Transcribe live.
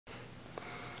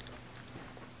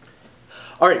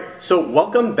Alright, so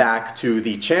welcome back to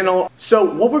the channel. So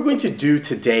what we're going to do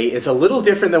today is a little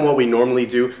different than what we normally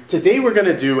do. Today we're going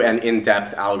to do an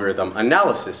in-depth algorithm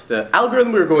analysis. The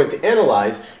algorithm we're going to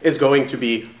analyze is going to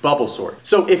be bubble sort.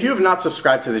 So if you have not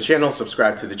subscribed to the channel,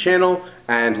 subscribe to the channel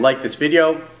and like this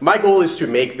video. My goal is to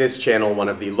make this channel one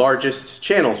of the largest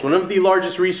channels, one of the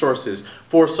largest resources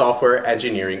for software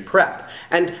engineering prep.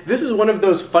 And this is one of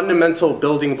those fundamental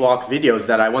building block videos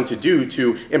that I want to do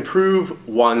to improve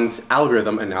one's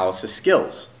algorithm analysis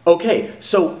skills. Okay,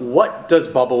 so what does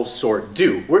bubble sort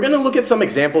do? We're going to look at some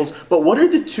examples, but what are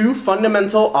the two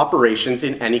fundamental operations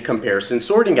in any comparison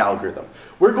sorting algorithm?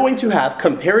 We're going to have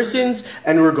comparisons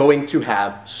and we're going to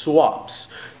have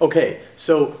swaps. Okay,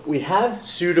 so we have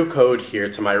pseudocode here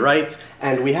to my right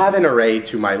and we have an array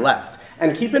to my left.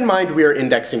 And keep in mind we are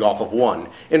indexing off of 1.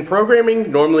 In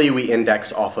programming, normally we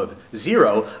index off of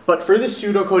 0, but for this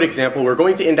pseudocode example, we're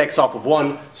going to index off of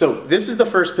 1. So this is the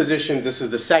first position, this is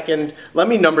the second. Let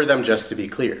me number them just to be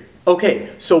clear. Okay,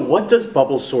 so what does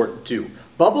bubble sort do?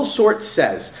 Bubble sort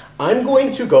says, I'm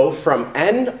going to go from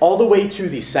n all the way to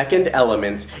the second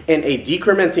element in a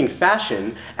decrementing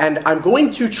fashion, and I'm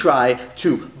going to try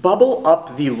to bubble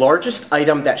up the largest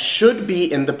item that should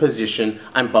be in the position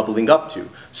I'm bubbling up to.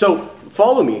 So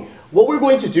follow me. What we're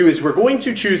going to do is we're going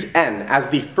to choose n as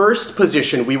the first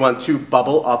position we want to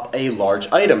bubble up a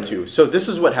large item to. So this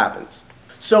is what happens.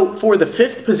 So for the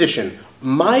fifth position,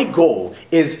 my goal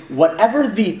is whatever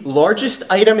the largest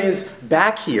item is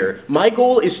back here, my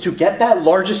goal is to get that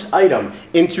largest item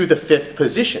into the fifth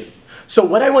position. So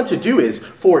what I want to do is,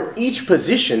 for each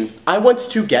position, I want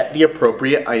to get the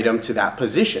appropriate item to that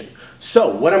position.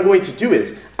 So what I'm going to do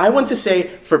is, I want to say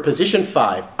for position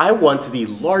 5, I want the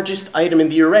largest item in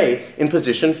the array in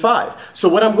position 5. So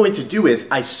what I'm going to do is,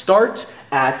 I start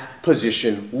at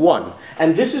position 1.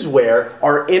 And this is where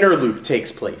our inner loop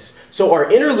takes place. So our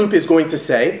inner loop is going to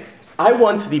say, I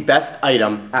want the best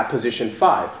item at position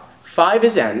 5. 5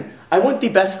 is n. I want the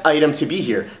best item to be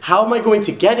here. How am I going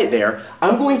to get it there?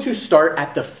 I'm going to start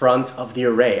at the front of the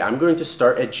array. I'm going to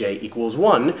start at j equals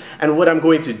 1. And what I'm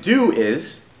going to do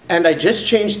is, and I just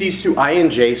changed these to I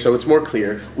and j so it's more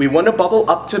clear. We want to bubble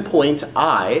up to point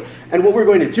I, and what we're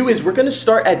going to do is we're going to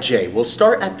start at j. We'll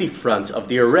start at the front of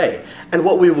the array. And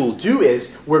what we will do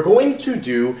is we're going to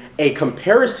do a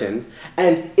comparison,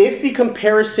 and if the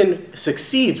comparison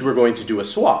succeeds, we're going to do a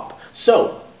swap.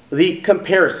 So, the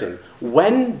comparison.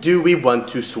 When do we want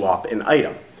to swap an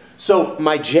item? So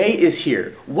my j is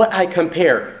here. What I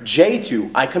compare j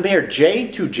to, I compare j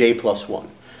to j plus 1.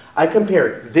 I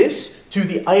compare this to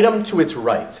the item to its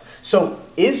right. So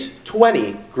is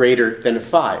 20 greater than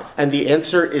 5? And the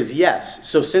answer is yes.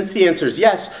 So since the answer is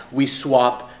yes, we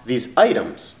swap these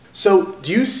items. So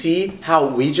do you see how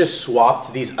we just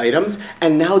swapped these items?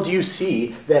 And now do you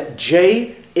see that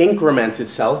j increments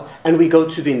itself and we go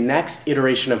to the next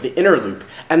iteration of the inner loop.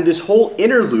 And this whole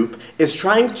inner loop is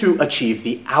trying to achieve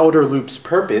the outer loop's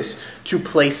purpose to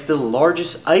place the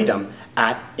largest item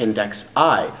at index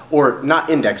I. Or not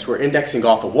index, we're indexing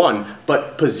off of 1,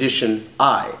 but position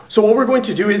I. So what we're going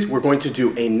to do is we're going to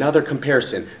do another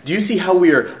comparison. Do you see how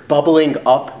we are bubbling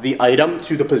up the item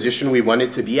to the position we want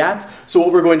it to be at? So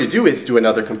what we're going to do is do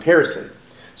another comparison.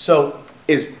 So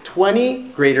is 20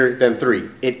 greater than 3?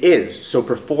 It is, so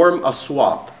perform a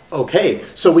swap. Okay,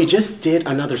 so we just did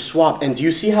another swap, and do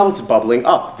you see how it's bubbling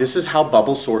up? This is how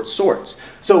bubble sort sorts.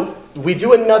 So we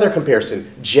do another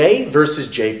comparison, j versus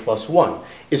j plus 1.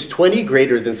 Is 20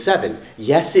 greater than 7?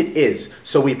 Yes, it is.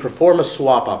 So we perform a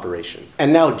swap operation.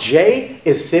 And now j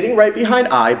is sitting right behind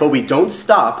I, but we don't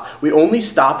stop. We only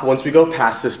stop once we go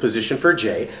past this position for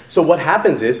j. So what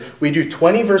happens is we do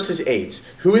 20 versus 8.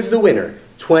 Who is the winner?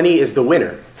 20 is the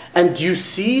winner. And do you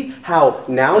see how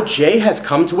now j has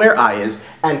come to where I is,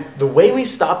 and the way we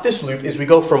stop this loop is we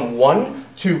go from 1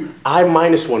 to I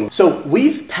minus 1. So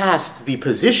we've passed the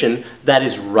position that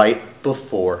is right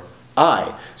before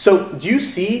I. So do you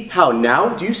see how now,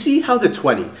 do you see how the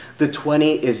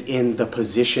 20 is in the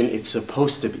position it's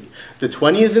supposed to be. The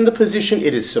 20 is in the position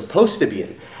it is supposed to be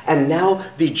in. And now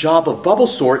the job of bubble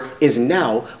sort is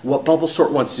now, what bubble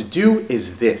sort wants to do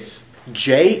is this.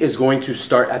 j is going to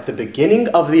start at the beginning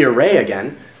of the array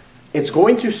again. It's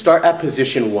going to start at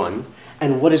position 1.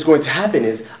 And what is going to happen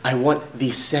is I want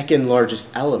the second largest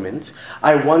element.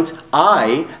 I want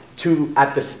I to,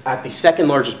 at the second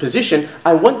largest position,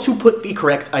 I want to put the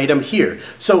correct item here.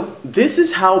 So this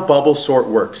is how bubble sort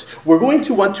works. We're going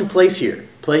to want to place here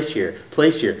place here,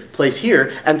 place here, place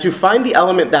here, and to find the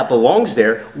element that belongs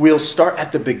there, we'll start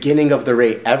at the beginning of the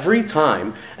array every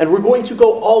time, and we're going to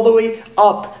go all the way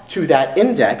up to that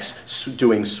index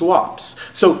doing swaps.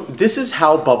 So this is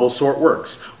how bubble sort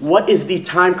works. What is the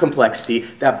time complexity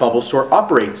that bubble sort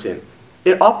operates in?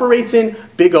 It operates in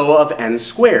big O of n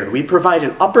squared. We provide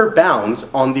an upper bound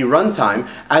on the runtime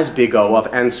as big O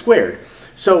of n squared.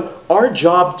 So our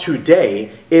job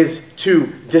today is to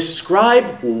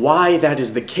describe why that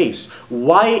is the case.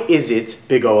 Why is it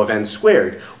big O of n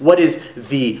squared? What is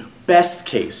the best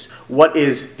case? What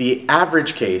is the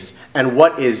average case? And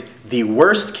what is the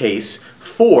worst case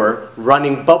for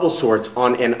running bubble sorts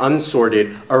on an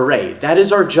unsorted array? That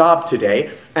is our job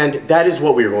today, and that is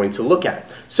what we're going to look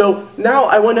at. So now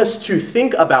I want us to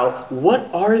think about what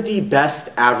are the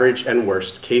best, average, and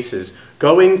worst cases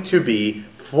going to be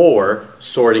for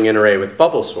sorting an array with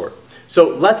bubble sort. So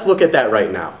let's look at that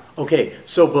right now. Okay,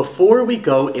 so before we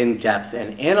go in depth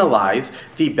and analyze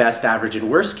the best, average, and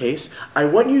worst case, I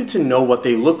want you to know what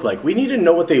they look like. We need to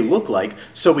know what they look like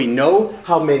so we know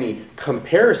how many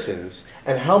comparisons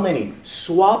and how many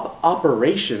swap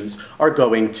operations are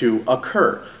going to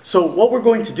occur. So what we're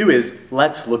going to do is,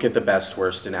 let's look at the best,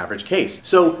 worst, and average case.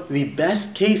 So the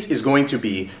best case is going to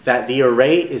be that the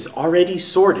array is already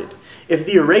sorted. If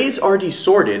the array is already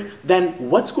sorted, then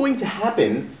what's going to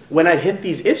happen when I hit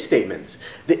these if statements?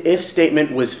 The if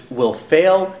statement will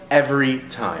fail every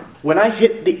time. When I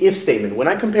hit the if statement, when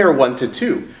I compare 1 to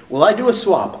 2, will I do a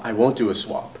swap? I won't do a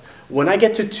swap. When I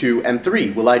get to 2 and 3,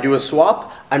 will I do a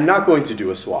swap? I'm not going to do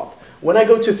a swap. When I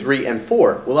go to 3 and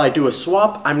 4, will I do a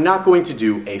swap? I'm not going to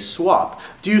do a swap.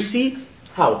 Do you see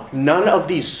how none of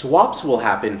these swaps will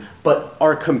happen, but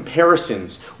our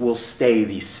comparisons will stay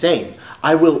the same?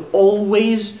 I will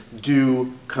always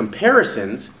do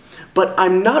comparisons, but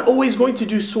I'm not always going to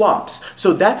do swaps.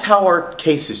 So that's how our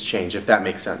cases change, if that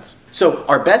makes sense. So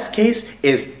our best case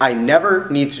is I never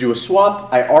need to do a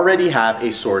swap. I already have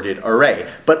a sorted array,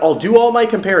 but I'll do all my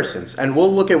comparisons, and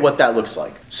we'll look at what that looks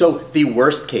like. So the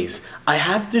worst case, I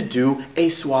have to do a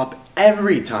swap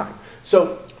every time.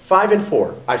 So 5 and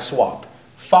 4, I swap.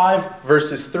 5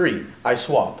 versus 3, I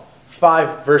swap.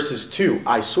 5 versus 2,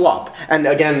 I swap. And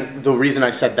again, the reason I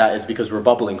said that is because we're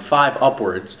bubbling 5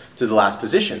 upwards to the last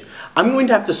position. I'm going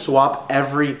to have to swap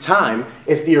every time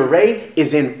if the array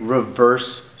is in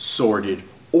reverse sorted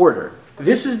order.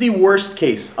 This is the worst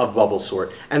case of bubble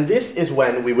sort, and this is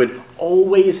when we would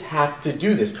always have to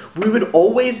do this. We would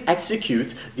always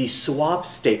execute the swap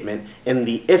statement in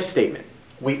the if statement.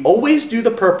 We always do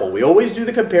the purple, we always do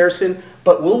the comparison,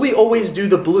 but will we always do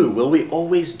the blue? Will we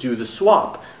always do the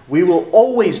swap? We will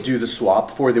always do the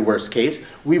swap for the worst case.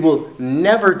 We will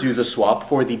never do the swap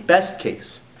for the best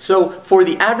case. So for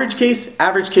the average case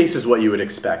is what you would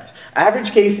expect.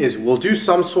 Average case is we'll do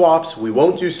some swaps, we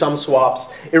won't do some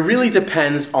swaps. It really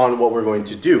depends on what we're going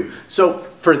to do. So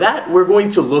for that, we're going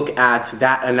to look at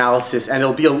that analysis, and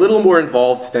it'll be a little more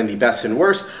involved than the best and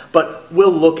worst, but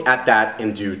we'll look at that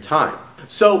in due time.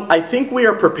 So I think we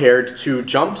are prepared to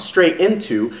jump straight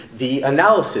into the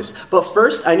analysis, but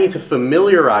first I need to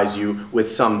familiarize you with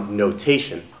some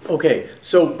notation. Okay,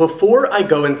 so before I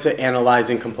go into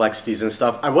analyzing complexities and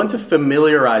stuff, I want to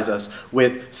familiarize us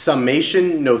with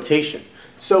summation notation.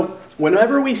 So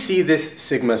whenever we see this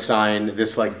sigma sign,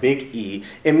 this like big E,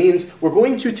 it means we're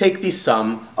going to take the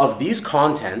sum of these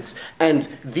contents, and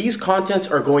these contents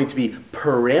are going to be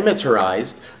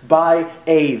parameterized by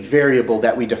a variable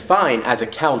that we define as a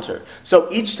counter.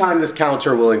 So each time this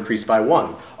counter will increase by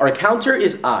 1. Our counter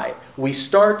is I. We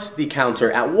start the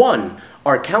counter at 1.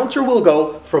 Our counter will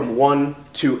go from 1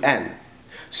 to n.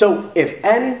 So if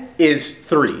n is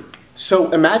 3,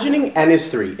 so imagining n is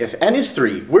 3. If n is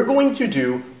 3, we're going to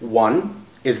do 1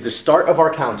 is the start of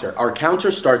our counter. Our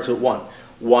counter starts at 1.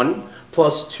 1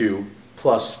 plus 2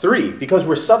 plus 3, because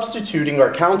we're substituting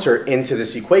our counter into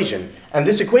this equation. And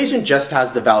this equation just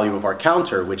has the value of our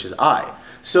counter, which is I.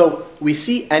 So we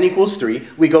see n equals 3.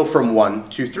 We go from 1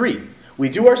 to 3. We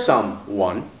do our sum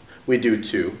 1. We do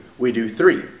 2. We do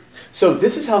 3. So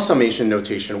this is how summation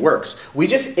notation works. We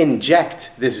just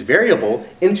inject this variable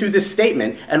into this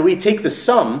statement, and we take the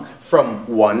sum from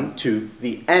 1 to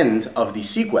the end of the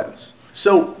sequence.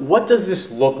 So what does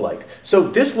this look like? So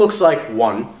this looks like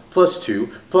 1 plus 2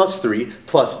 plus 3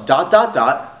 plus dot dot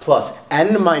dot plus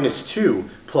n minus 2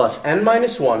 plus n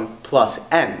minus 1 plus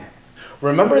n.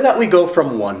 Remember that we go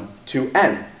from 1 to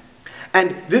n.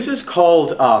 And this is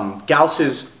called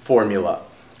Gauss's formula.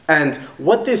 And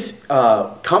what this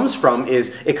comes from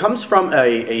is, it comes from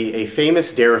a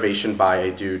famous derivation by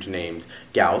a dude named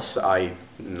Gauss. I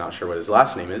not sure what his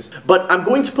last name is, but I'm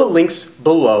going to put links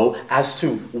below as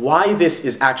to why this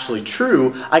is actually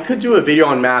true. I could do a video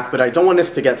on math, but I don't want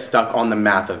us to get stuck on the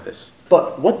math of this.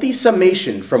 But what the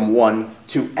summation from 1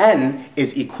 to n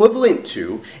is equivalent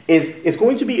to is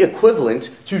going to be equivalent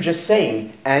to just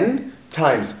saying n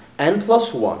times n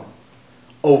plus 1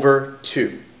 over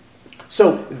 2.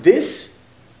 So this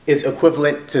is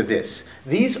equivalent to this.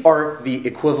 These are the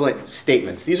equivalent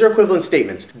statements. These are equivalent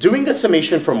statements. Doing a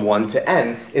summation from 1 to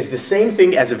n is the same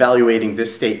thing as evaluating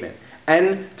this statement.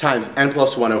 N times n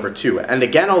plus 1 over 2. And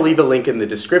again, I'll leave a link in the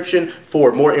description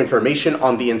for more information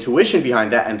on the intuition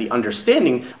behind that and the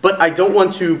understanding, but I don't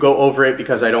want to go over it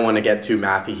because I don't want to get too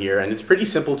mathy here, and it's pretty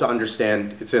simple to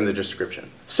understand. It's in the description.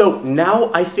 So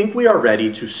now I think we are ready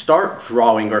to start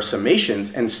drawing our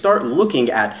summations and start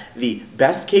looking at the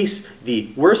best case,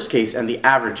 the worst case, and the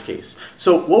average case.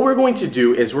 So what we're going to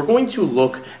do is we're going to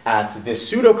look at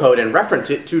this pseudocode and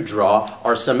reference it to draw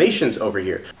our summations over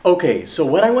here. Okay, so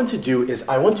what I want to do is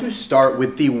I want to start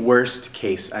with the worst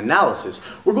case analysis.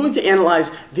 We're going to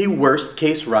analyze the worst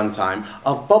case runtime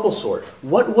of bubble sort.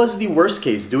 What was the worst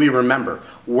case? Do we remember?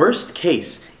 Worst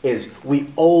case is we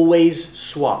always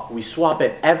swap. We swap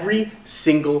at every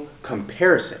single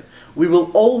comparison. We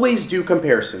will always do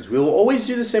comparisons. We will always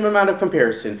do the same amount of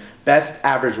comparison, best,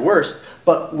 average, worst,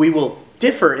 but we will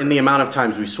differ in the amount of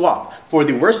times we swap. For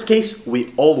the worst case,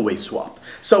 we always swap.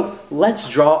 So let's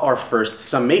draw our first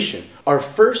summation. Our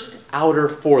first outer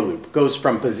for loop goes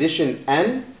from position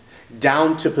n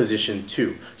down to position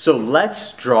 2. So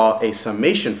let's draw a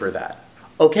summation for that.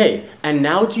 Okay, and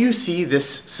now do you see this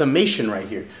summation right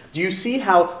here? Do you see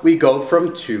how we go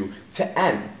from 2 to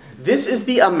n? This is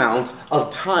the amount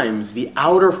of times the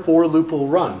outer for loop will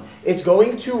run. It's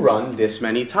going to run this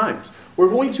many times. We're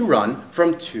going to run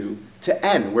from 2 to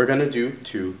n. We're going to do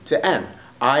 2 to n.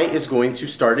 I is going to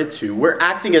start at 2. We're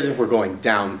acting as if we're going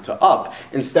down to up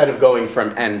instead of going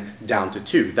from n down to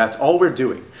 2. That's all we're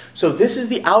doing. So this is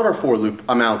the outer for loop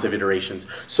amount of iterations.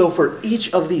 So for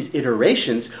each of these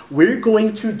iterations, we're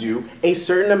going to do a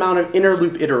certain amount of inner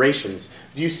loop iterations.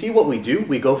 Do you see what we do?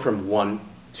 We go from 1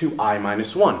 to I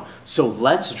minus 1. So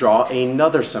let's draw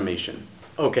another summation.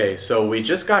 Okay, so we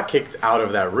just got kicked out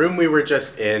of that room we were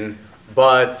just in,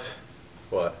 but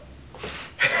what?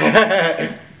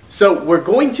 So we're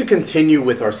going to continue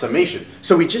with our summation.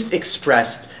 So we just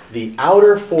expressed the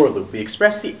outer for loop. We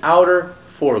expressed the outer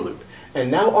for loop.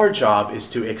 And now our job is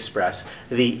to express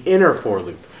the inner for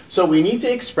loop. So we need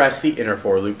to express the inner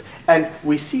for loop. And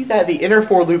we see that the inner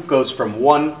for loop goes from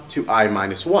 1 to I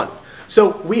minus 1.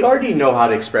 So we already know how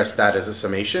to express that as a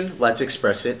summation. Let's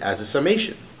express it as a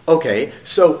summation. Okay,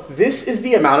 so this is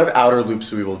the amount of outer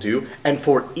loops we will do. And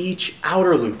for each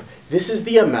outer loop, this is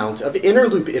the amount of inner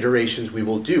loop iterations we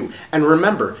will do. And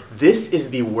remember, this is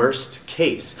the worst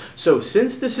case. So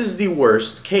since this is the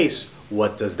worst case,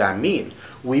 what does that mean?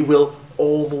 We will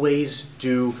always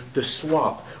do the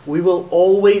swap. We will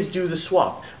always do the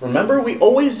swap. Remember, we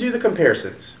always do the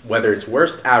comparisons, whether it's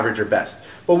worst, average, or best.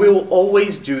 But we will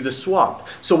always do the swap.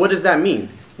 So what does that mean?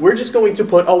 We're just going to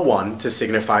put a 1 to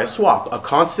signify a swap, a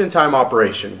constant time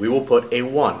operation. We will put a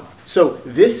 1. So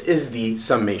this is the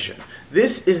summation.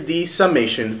 This is the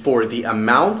summation for the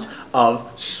amount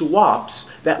of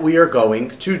swaps that we are going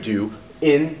to do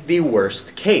in the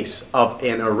worst case of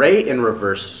an array in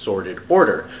reverse sorted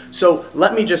order. So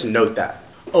let me just note that.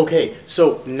 Okay,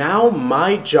 so now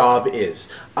my job is,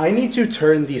 I need to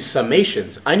turn these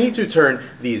summations,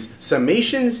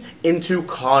 into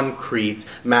concrete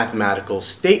mathematical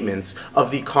statements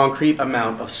of the concrete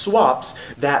amount of swaps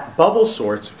that bubble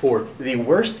sorts for the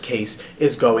worst case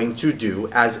is going to do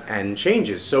as n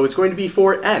changes. So it's going to be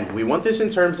for n. We want this in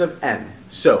terms of n.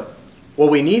 So what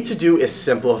we need to do is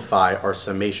simplify our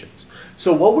summations.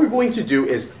 So what we're going to do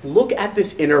is look at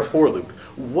this inner for loop.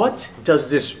 What does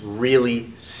this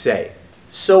really say?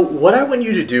 So what I want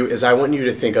you to do is I want you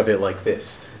to think of it like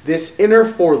this. This inner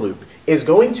for loop is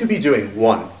going to be doing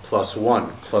 1 plus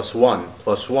 1 plus 1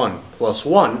 plus 1 plus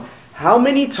 1. How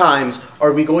many times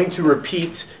are we going to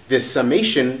repeat this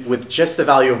summation with just the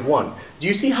value of 1? Do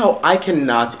you see how I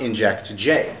cannot inject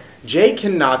j? J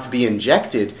cannot be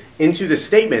injected into the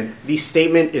statement. The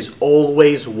statement is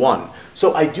always 1.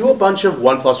 So I do a bunch of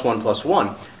 1 plus 1 plus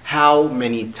 1. How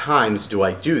many times do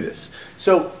I do this?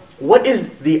 So what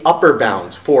is the upper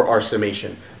bound for our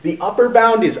summation? The upper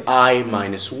bound is I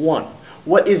minus 1.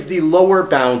 What is the lower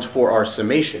bound for our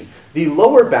summation? The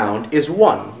lower bound is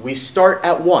 1. We start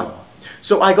at 1.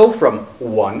 So I go from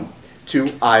 1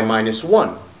 to I minus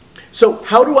 1. So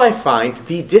how do I find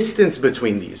the distance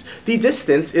between these? The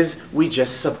distance is we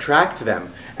just subtract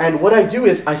them. And what I do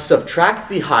is I subtract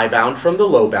the high bound from the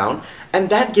low bound, and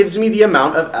that gives me the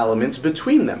amount of elements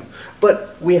between them.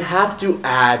 But we have to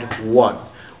add 1.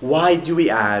 Why do we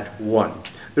add 1?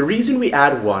 The reason we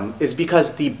add 1 is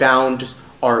because the bounds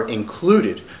are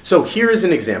included. So here is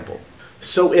an example.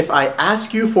 So if I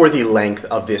ask you for the length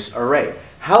of this array,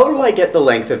 how do I get the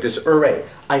length of this array?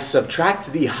 I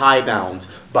subtract the high bound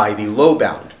by the low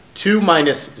bound, 2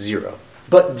 minus 0.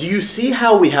 But do you see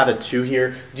how we have a 2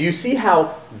 here? Do you see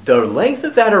how the length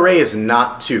of that array is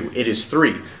not 2, it is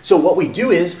 3. So what we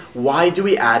do is, why do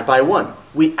we add by 1?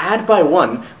 We add by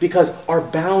 1 because our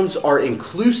bounds are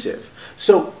inclusive.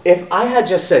 So if I had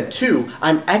just said 2,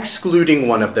 I'm excluding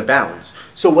one of the bounds.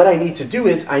 So what I need to do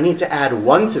is I need to add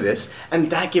 1 to this,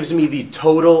 and that gives me the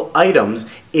total items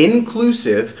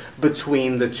inclusive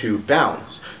between the two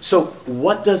bounds. So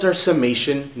what does our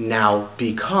summation now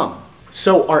become?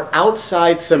 So our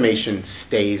outside summation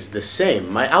stays the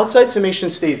same. My outside summation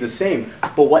stays the same,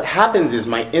 but what happens is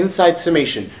my inside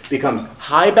summation becomes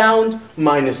high bound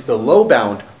minus the low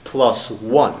bound plus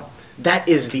 1. That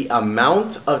is the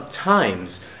amount of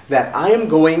times that I am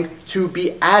going to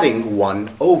be adding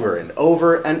 1 over and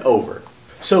over and over.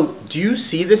 So do you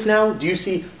see this now? Do you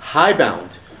see high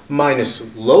bound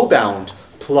minus low bound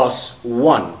plus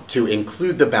 1 to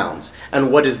include the bounds?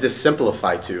 And what does this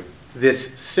simplify to?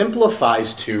 This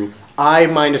simplifies to I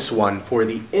minus 1 for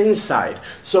the inside.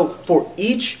 So for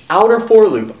each outer for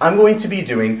loop, I'm going to be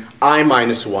doing I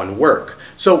minus 1 work.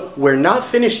 So we're not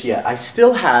finished yet. I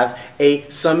still have a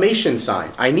summation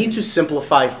sign. I need to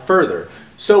simplify further.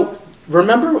 So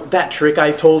remember that trick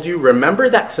I told you? Remember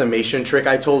that summation trick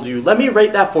I told you? Let me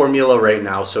write that formula right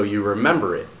now so you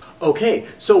remember it. Okay,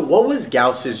 so what was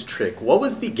Gauss's trick? What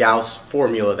was the Gauss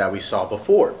formula that we saw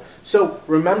before? So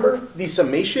remember the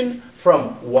summation from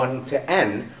 1 to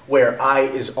n, where I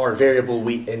is our variable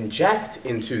we inject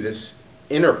into this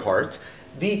inner part.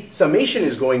 The summation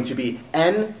is going to be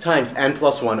n times n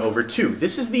plus 1 over 2.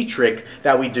 This is the trick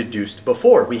that we deduced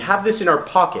before. We have this in our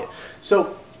pocket.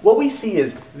 So what we see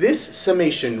is this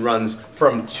summation runs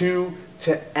from 2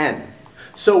 to n.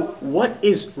 So what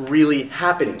is really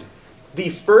happening? The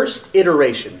first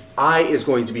iteration, I is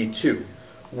going to be 2.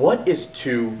 What is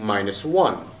 2 minus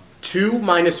 1? 2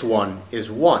 minus 1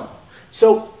 is 1.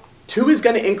 So 2 is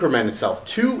going to increment itself.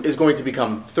 2 is going to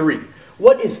become 3.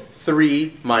 What is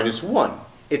 3 minus 1?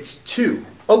 It's 2.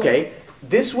 Okay,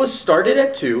 this was started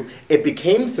at 2, it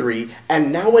became 3,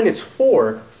 and now when it's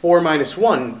 4, 4 minus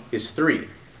 1 is 3.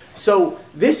 So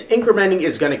this incrementing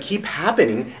is going to keep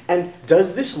happening, and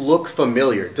does this look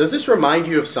familiar? Does this remind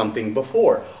you of something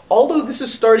before? Although this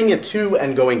is starting at 2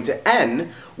 and going to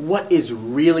n, what is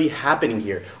really happening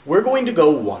here? We're going to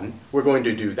go 1, we're going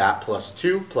to do that plus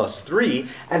 2 plus 3,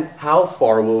 and how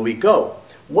far will we go?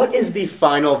 What is the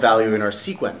final value in our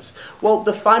sequence? Well,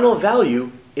 the final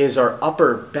value is our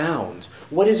upper bound.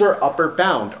 What is our upper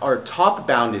bound? Our top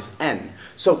bound is n.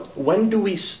 So when do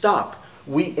we stop?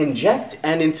 We inject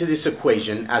n into this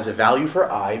equation as a value for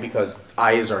I, because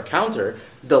I is our counter.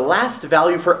 The last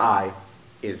value for I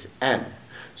is n.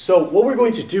 So what we're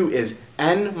going to do is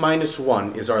n minus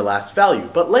 1 is our last value,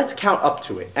 but let's count up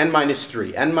to it. N minus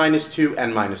 3, n minus 2,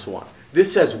 n minus 1.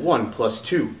 This says 1 plus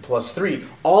 2 plus 3,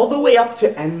 all the way up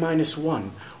to n minus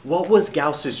 1. What was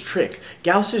Gauss's trick?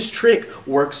 Gauss's trick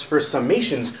works for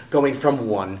summations going from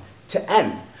 1 to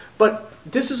n. But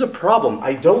this is a problem.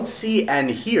 I don't see n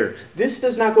here. This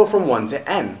does not go from 1 to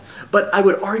n. But I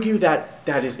would argue that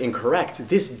that is incorrect.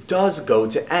 This does go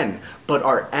to n, but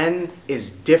our n is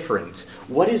different.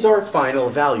 What is our final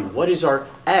value? What is our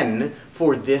n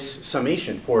for this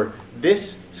summation?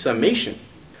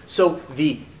 So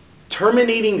the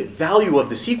terminating value of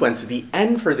the sequence, the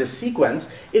n for this sequence,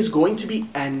 is going to be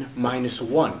n minus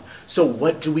 1. So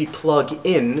what do we plug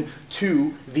in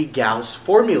to the Gauss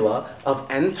formula of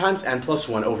n times n plus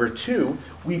 1 over 2?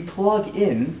 We plug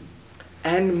in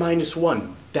n minus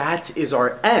 1. That is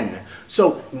our n.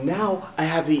 So now I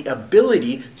have the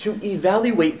ability to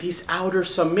evaluate this outer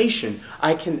summation.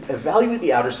 I can evaluate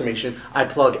the outer summation. I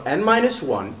plug n minus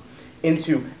 1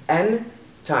 into n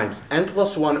times n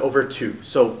plus 1 over 2.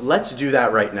 So let's do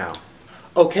that right now.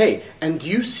 Okay, and do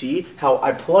you see how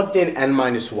I plugged in n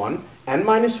minus 1? N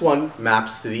minus 1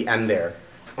 maps to the n there.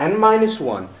 N minus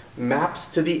 1 maps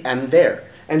to the n there.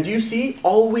 And do you see,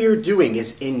 all we're doing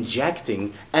is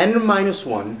injecting n minus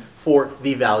 1 for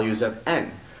the values of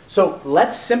n. So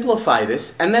let's simplify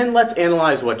this, and then let's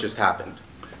analyze what just happened.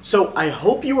 So I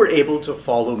hope you were able to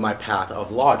follow my path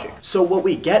of logic. So what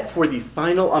we get for the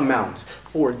final amount,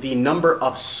 for the number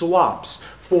of swaps,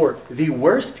 for the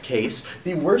worst case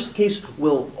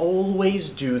will always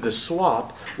do the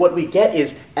swap. What we get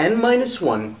is n minus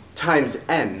 1 times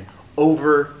n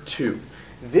over 2.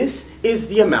 this is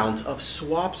the amount of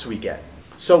swaps we get.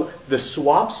 So the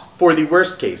swaps for the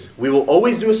worst case, we will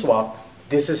always do a swap.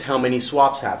 This is how many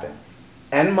swaps happen.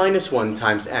 N minus 1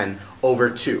 times n over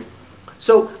 2.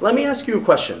 So let me ask you a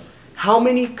question. How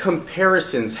many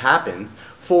comparisons happen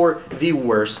for the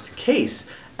worst case?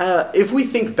 If we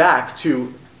think back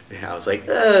to, I was like,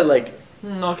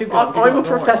 no, keep going, I'm a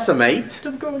professor, mate.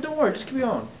 Don't worry, just keep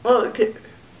going. Well, okay.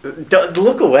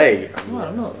 Look away. No,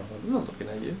 I'm not looking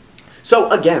at you.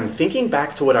 So again, thinking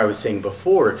back to what I was saying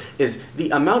before, is the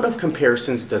amount of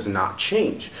comparisons does not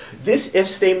change. This if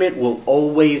statement will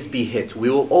always be hit. We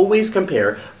will always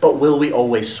compare, but will we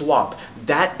always swap?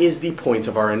 That is the point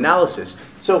of our analysis.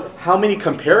 So how many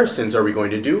comparisons are we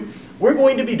going to do? We're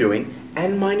going to be doing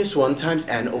n minus 1 times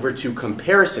n over 2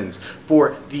 comparisons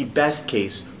for the best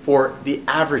case, for the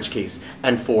average case,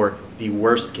 and for the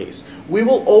worst case. We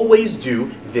will always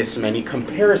do this many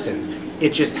comparisons.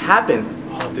 It just happened.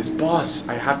 Oh, this boss,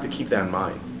 I have to keep that in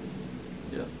mind.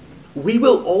 Yeah. We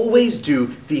will always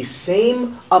do the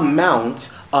same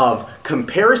amount of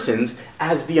comparisons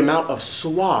as the amount of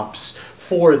swaps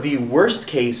for the worst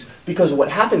case, because what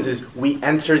happens is we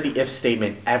enter the if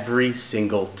statement every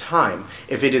single time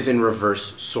if it is in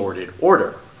reverse sorted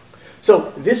order.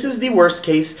 So this is the worst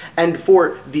case, and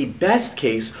for the best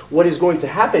case, what is going to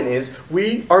happen is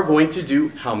we are going to do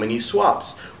how many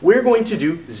swaps? We're going to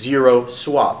do 0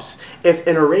 swaps. If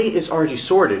an array is already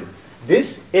sorted,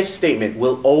 this if statement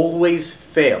will always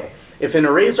fail. If an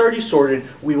array is already sorted,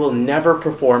 we will never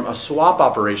perform a swap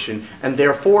operation, and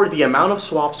therefore the amount of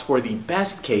swaps for the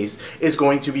best case is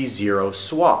going to be 0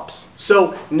 swaps.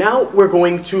 So now we're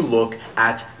going to look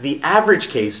at the average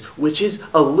case, which is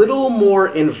a little more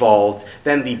involved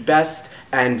than the best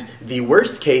and the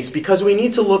worst case, because we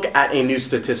need to look at a new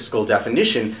statistical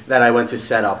definition that I went to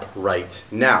set up right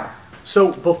now.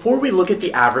 So before we look at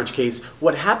the average case,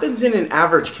 what happens in an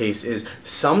average case is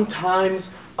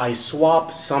sometimes I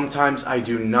swap, sometimes I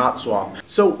do not swap.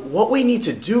 So what we need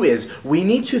to do is we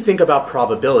need to think about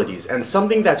probabilities, and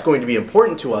something that's going to be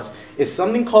important to us is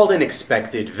something called an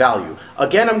expected value.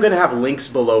 Again, I'm going to have links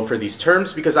below for these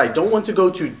terms because I don't want to go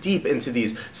too deep into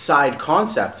these side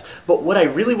concepts, but what I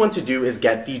really want to do is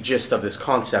get the gist of this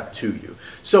concept to you.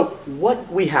 So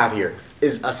what we have here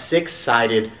is a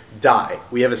 6-sided die.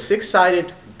 We have a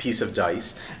 6-sided piece of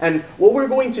dice, and what we're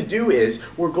going to do is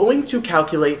we're going to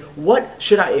calculate what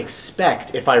should I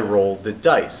expect if I roll the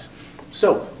dice.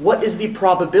 So what is the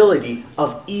probability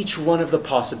of each one of the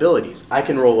possibilities? I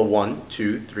can roll a 1,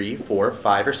 2, 3, 4,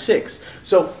 5, or 6.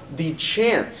 So the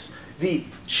chance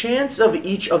of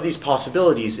each of these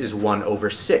possibilities is 1 over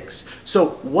 6. So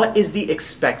what is the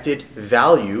expected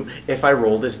value if I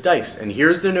roll this dice? And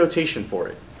here's the notation for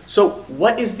it. So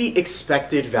what is the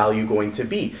expected value going to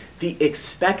be? The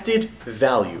expected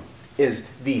value is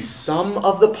the sum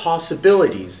of the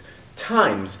possibilities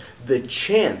times the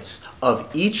chance of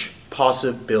each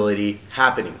possibility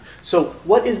happening. So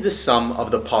what is the sum of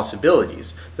the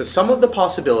possibilities? The sum of the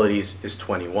possibilities is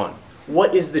 21.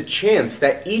 What is the chance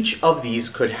that each of these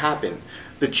could happen?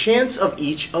 The chance of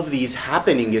each of these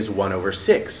happening is 1 over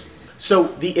 6. So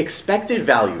the expected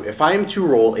value, if I am to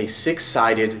roll a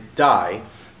 6-sided die,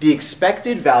 the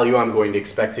expected value I'm going to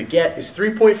expect to get is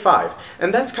 3.5.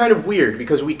 And that's kind of weird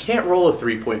because we can't roll a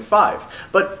 3.5.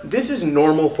 But this is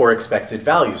normal for expected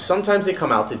values. Sometimes they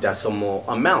come out to decimal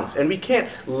amounts, and we can't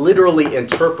literally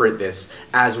interpret this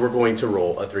as we're going to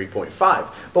roll a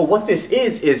 3.5. But what this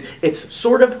is it's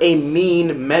sort of a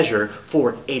mean measure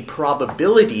for a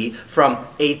probability from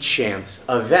a chance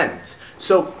event.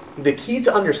 So the key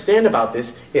to understand about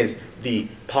this is the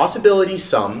possibility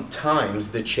sum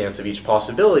times the chance of each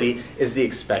possibility is the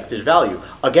expected value.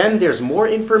 Again, there's more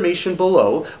information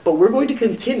below, but we're going to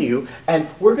continue and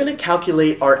we're going to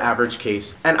calculate our average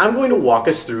case, and I'm going to walk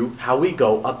us through how we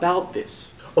go about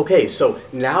this. Okay, so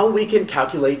now we can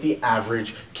calculate the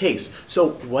average case.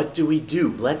 So what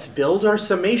do? Let's build our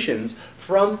summations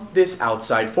from this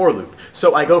outside for loop.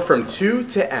 So I go from 2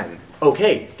 to n.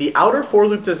 Okay, the outer for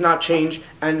loop does not change,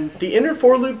 and the inner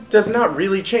for loop does not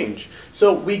really change.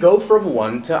 So we go from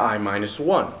 1 to I minus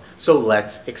 1. So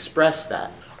let's express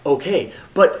that. Okay,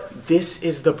 but this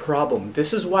is the problem.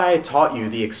 This is why I taught you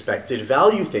the expected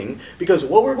value thing, because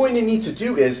what we're going to need to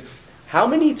do is, how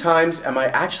many times am I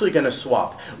actually going to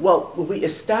swap? Well, we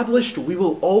established we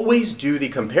will always do the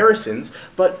comparisons,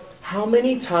 but how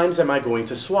many times am I going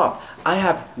to swap? I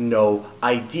have no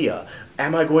idea.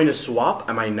 Am I going to swap?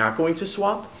 Am I not going to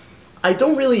swap? I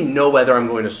don't really know whether I'm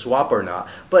going to swap or not,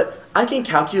 but I can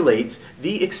calculate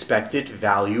the expected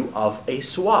value of a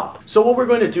swap. So what we're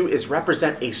going to do is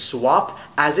represent a swap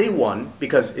as a 1,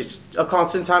 because it's a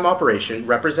constant time operation,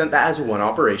 represent that as a 1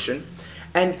 operation.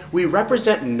 And we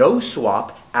represent no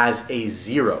swap as a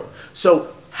 0.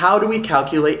 So how do we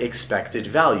calculate expected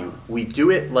value? We do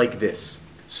it like this.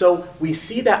 So we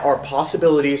see that our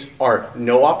possibilities are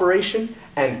no operation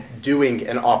and doing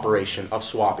an operation of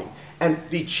swapping. And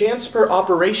the chance per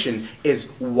operation is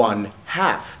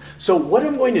 1/2. So what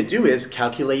I'm going to do is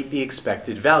calculate the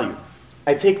expected value.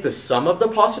 I take the sum of the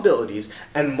possibilities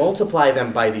and multiply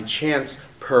them by the chance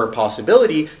per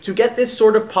possibility to get this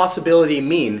sort of possibility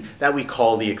mean that we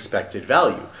call the expected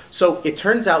value. So it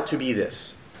turns out to be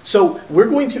this. So we're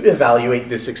going to evaluate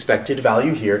this expected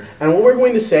value here, and what we're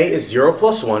going to say is 0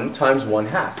 plus 1 times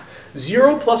 1/2.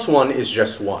 0 plus 1 is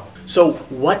just 1. So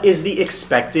what is the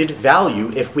expected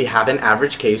value if we have an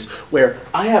average case where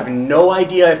I have no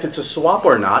idea if it's a swap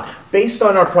or not? Based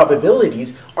on our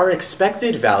probabilities, our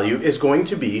expected value is going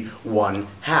to be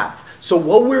 1/2. So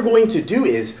what we're going to do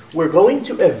is we're going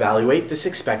to evaluate this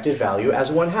expected value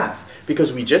as 1/2.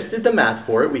 Because we just did the math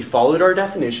for it, we followed our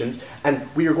definitions, and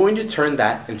we are going to turn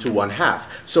that into 1/2.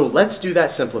 So let's do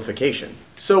that simplification.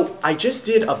 So I just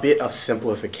did a bit of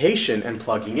simplification and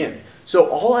plugging in. So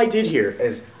all I did here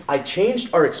is I changed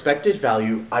our expected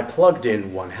value, I plugged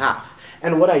in 1/2.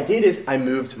 And what I did is I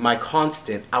moved my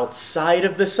constant outside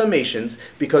of the summations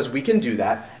because we can do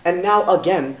that. And now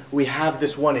again, we have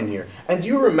this 1 in here. And do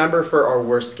you remember for our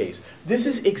worst case? This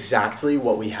is exactly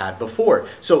what we had before.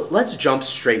 So let's jump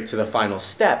straight to the final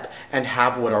step and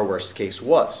have what our worst case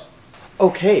was.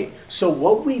 Okay, so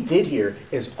what we did here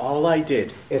is all I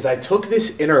did is I took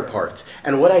this inner part,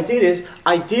 and what I did is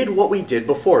I did what we did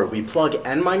before. We plug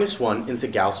n minus 1 into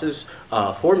Gauss's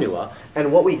formula,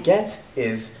 and what we get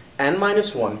is n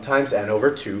minus 1 times n over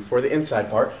 2 for the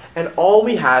inside part, and all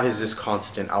we have is this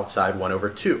constant outside 1 over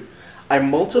 2. I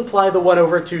multiply the 1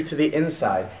 over 2 to the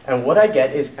inside, and what I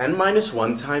get is n minus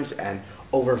 1 times n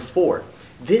over 4.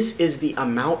 This is the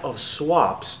amount of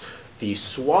swaps. The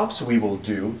swaps we will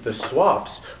do, the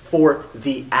swaps for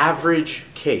the average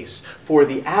case. For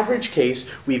the average case,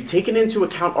 we've taken into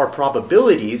account our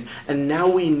probabilities, and now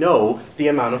we know the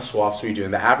amount of swaps we do in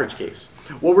the average case.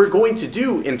 What we're going to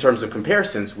do in terms of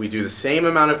comparisons, we do the same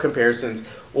amount of comparisons.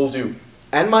 We'll do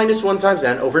n minus 1 times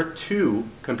n over 2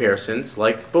 comparisons,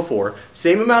 like before.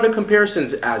 Same amount of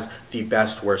comparisons as the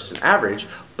best, worst, and average,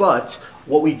 but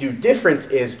what we do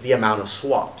different is the amount of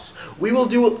swaps. We will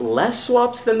do less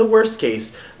swaps than the worst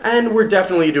case, and we're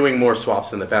definitely doing more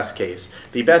swaps than the best case.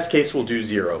 The best case will do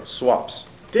 0 swaps.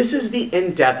 This is the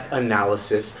in-depth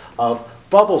analysis of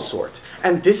bubble sort,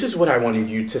 and this is what I wanted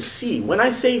you to see. When I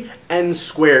say n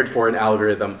squared for an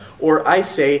algorithm, or I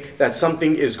say that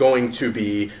something is going to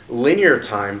be linear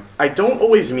time, I don't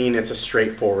always mean it's a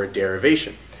straightforward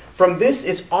derivation. From this,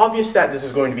 it's obvious that this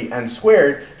is going to be n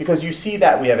squared because you see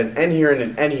that we have an n here and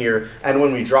an n here, and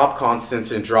when we drop constants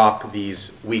and drop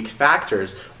these weak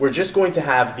factors, we're just going to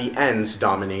have the n's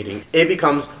dominating. It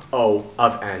becomes O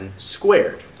of n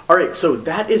squared. Alright, so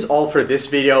that is all for this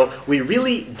video. We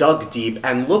really dug deep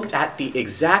and looked at the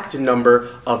exact number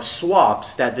of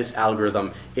swaps that this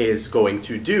algorithm is going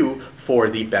to do for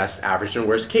the best, average, and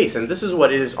worst case. And this is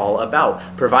what it is all about,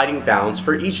 providing bounds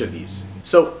for each of these.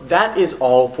 So that is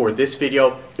all for this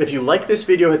video. If you like this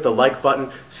video, hit the like button,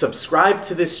 subscribe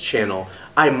to this channel.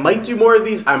 I might do more of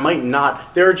these, I might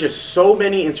not. There are just so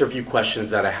many interview questions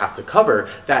that I have to cover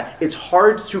that it's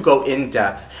hard to go in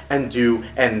depth and do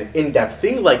an in-depth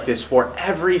thing like this for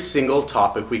every single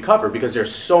topic we cover because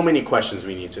there's so many questions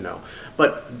we need to know.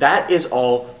 But that is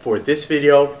all for this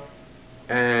video,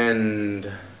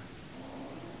 and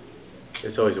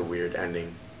it's always a weird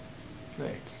ending.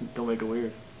 Right, don't make it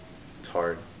weird. It's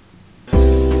hard.